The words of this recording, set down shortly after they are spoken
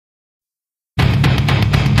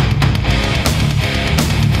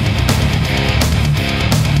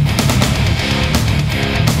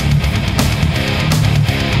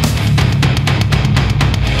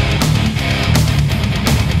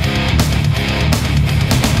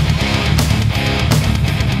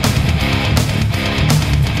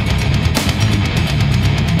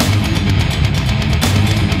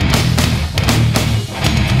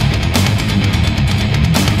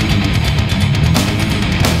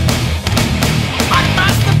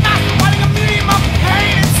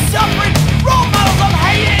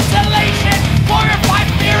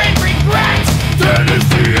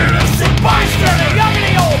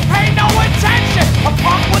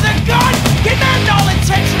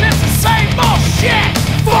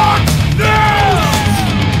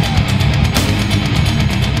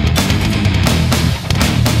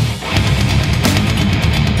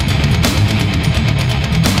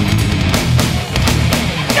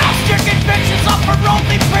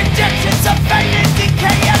deadly predictions of fate and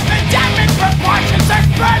decay. Epidemic proportions are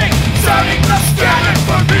spreading, setting the standard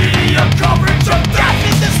for media coverage of death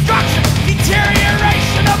and destruction,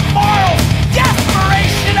 deterioration of morals,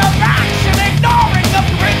 desperation of action, ignoring the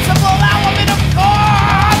principal element of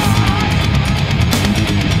cause.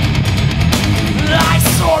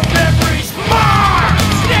 Eyesore memories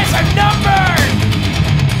marked as are numbered.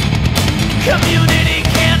 Community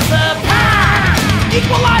cancer path,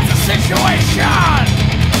 equalize the situation.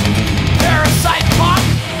 Parasite punk,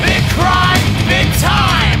 big crime, big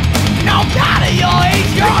time. No matter your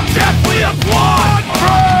age, you're deathly applaud.